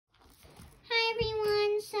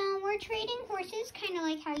we're trading horses, kind of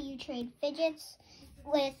like how you trade fidgets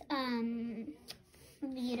with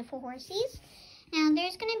beautiful horses. Now,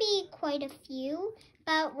 there's going to be quite a few,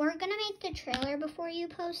 but we're going to make the trailer before we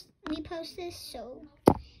post this, so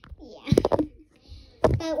yeah.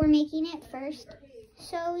 But we're making it first,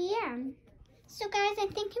 so yeah. So guys, I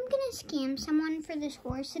think I'm going to scam someone for this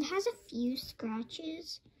horse. It has a few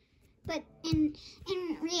scratches, but in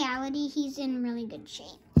reality, he's in really good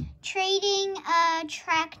shape. Trading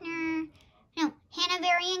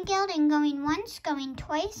Hanoverian Gelding, going once, going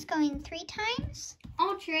twice, going 3 times.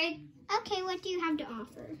 I'll trade. Okay, what do you have to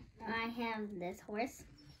offer? I have this horse.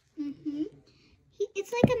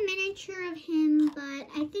 It's like a miniature of him, but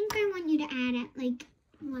I think I want you to add it like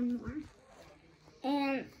 1 more.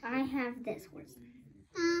 And I have this horse.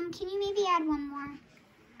 Can you maybe add 1 more?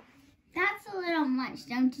 That's a little much,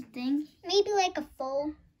 don't you think? Maybe like a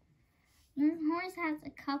full. Your horse has a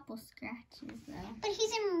couple scratches, though. But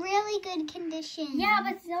he's in really good condition. Yeah,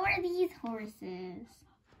 but so are these horses.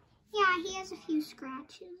 Yeah, he has a few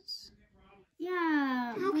scratches.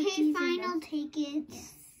 Yeah. Okay, fine, I'll take it.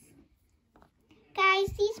 Guys,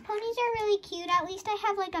 these ponies are really cute. At least I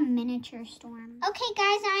have like a miniature storm. Okay,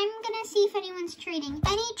 guys, I'm gonna see if anyone's trading.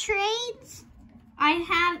 Any trades? I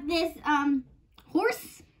have this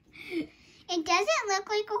horse. It doesn't look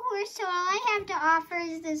like a horse, so all I have to offer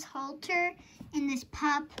is this halter and this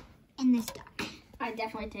pup and this duck. I'm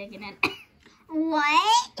definitely taking it.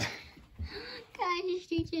 What? Guys,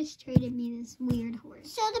 she just traded me this weird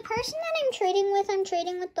horse. So the person that I'm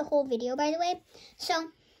trading with the whole video, by the way. So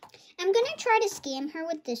I'm going to try to scam her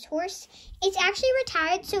with this horse. It's actually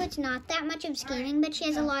retired, so it's not that much of scamming, but she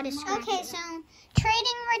has a lot of scratches. Okay, so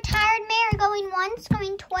trading retired mare, going once,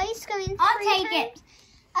 going twice, going 3 I'll take times. it.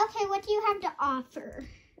 Okay, what do you have to offer?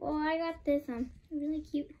 Well, I got this really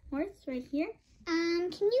cute horse right here. Can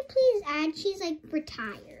you please add, she's like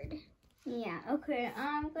retired. Yeah, okay,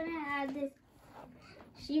 I'm gonna add this.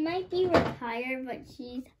 She might be retired, but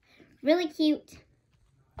she's really cute.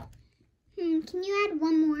 Can you add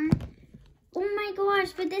 1 more? Oh my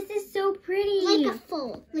gosh, but this is so pretty. Like a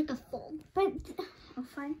full. But, oh,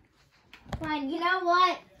 fine. Fine, you know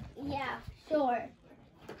what? Yeah, sure.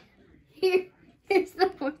 Here's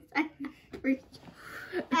the horse I have for you.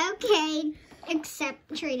 Okay,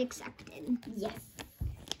 trade accepted. Yes.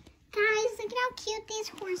 Guys, look at how cute these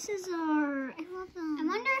horses are. I love them. I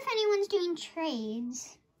wonder if anyone's doing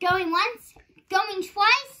trades. Going once? Going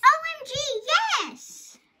twice? OMG,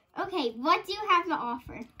 yes! Okay, what do you have to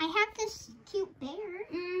offer? I have this cute bear.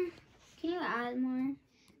 Can you add more?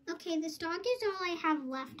 Okay, this dog is all I have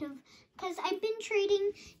left of, because I've been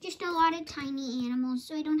trading just a lot of tiny animals,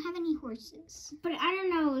 so I don't have any horses. But I don't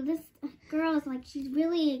know, this girl is like, she's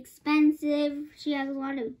really expensive. She has a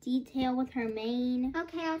lot of detail with her mane.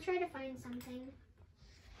 Okay, I'll try to find something.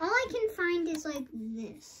 All I can find is like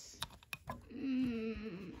this. I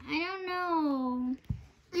don't know.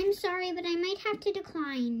 I'm sorry, but I might have to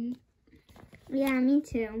decline. Yeah, me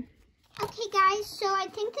too. Okay, guys, so I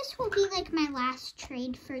think this will be like my last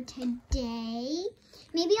trade for today.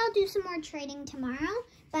 Maybe I'll do some more trading tomorrow,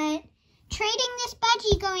 but trading this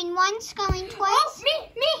budgie, going once, going twice. Oh,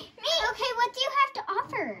 me! Okay, what do you have to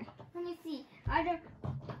offer? Let me see. I don't...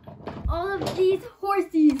 All of these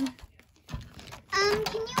horses.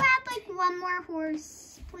 Can you add like 1 more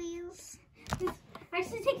horse, please? I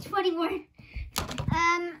should take 20 more.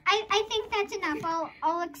 I think that's enough.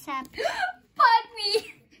 I'll accept.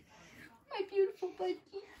 Budgie! My beautiful budgie.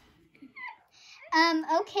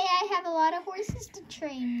 Okay, I have a lot of horses to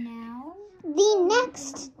train now. The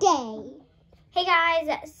next day. Hey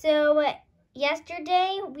guys, so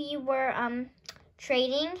yesterday we were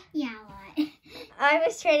trading. Yeah, a lot. I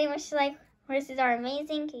was trading, which is like, horses are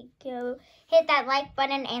amazing. Go hit that like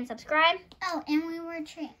button and subscribe. Oh, and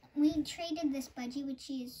we traded this budgie, which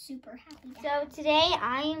she is super happy to have. So today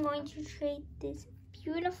I am going to trade this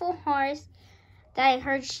beautiful horse that I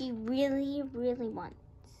heard she really, really wants.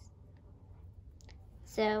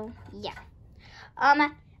 So, yeah.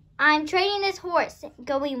 I'm trading this horse.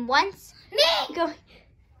 Going once. Me! Going.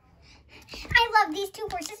 I love these 2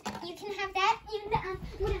 horses. You can have that.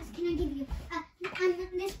 What else can I give you?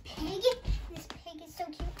 This pig. This pig is so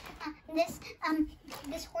cute.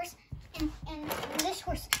 This horse and this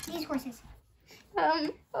horse. These horses.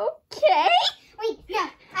 Okay. Wait, no.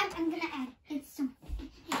 I'm gonna add. It's some.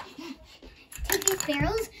 Take these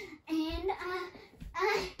barrels and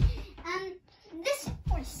this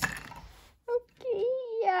horse. Okay,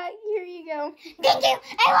 yeah, here you go. Thank you.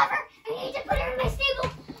 I love her. I need to put her in my stable.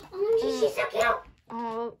 Oh, she's so cute.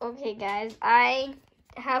 Oh, okay, guys. I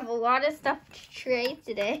have a lot of stuff to trade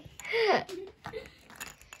today.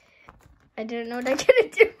 I I don't know what I'm gonna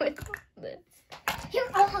do with this. Here,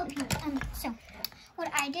 I'll help you. So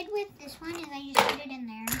what I did with this one is I just put it in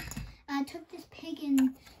there. Took this pig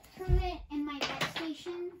and threw it in my vet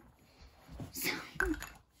station. So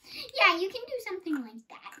yeah, you can do something like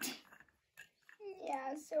that.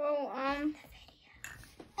 Yeah, so,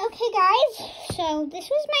 Okay, guys, so this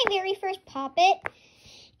was my very first Poppet,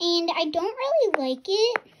 and I don't really like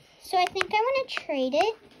it, so I think I want to trade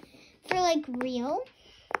it for, like, real.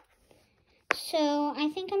 So I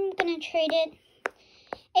think I'm going to trade it.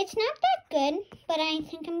 It's not that good, but I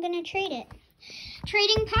think I'm going to trade it.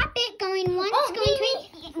 Trading Poppet, going once, going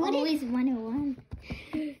twice. Always 101.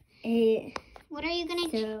 What are you going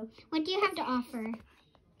to do? What do you have to offer?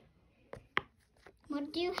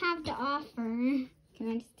 What do you have to offer? Can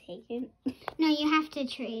I just take it? No, you have to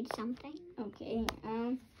trade something. Okay,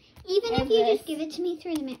 Even if you just give it to me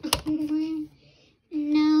through the mail.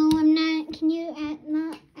 No, I'm not. Can you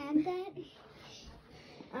not add that?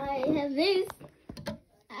 I have this.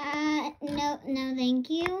 No, thank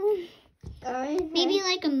you. Maybe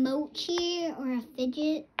like a mochi or a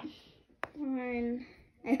fidget.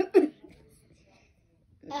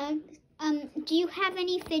 Do you have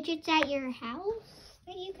any fidgets at your house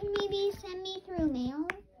that you can maybe send me through mail?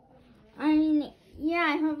 I mean, yeah,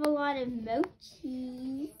 I have a lot of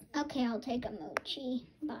mochis. Okay, I'll take a mochi.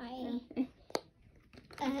 Bye.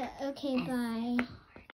 Okay, bye.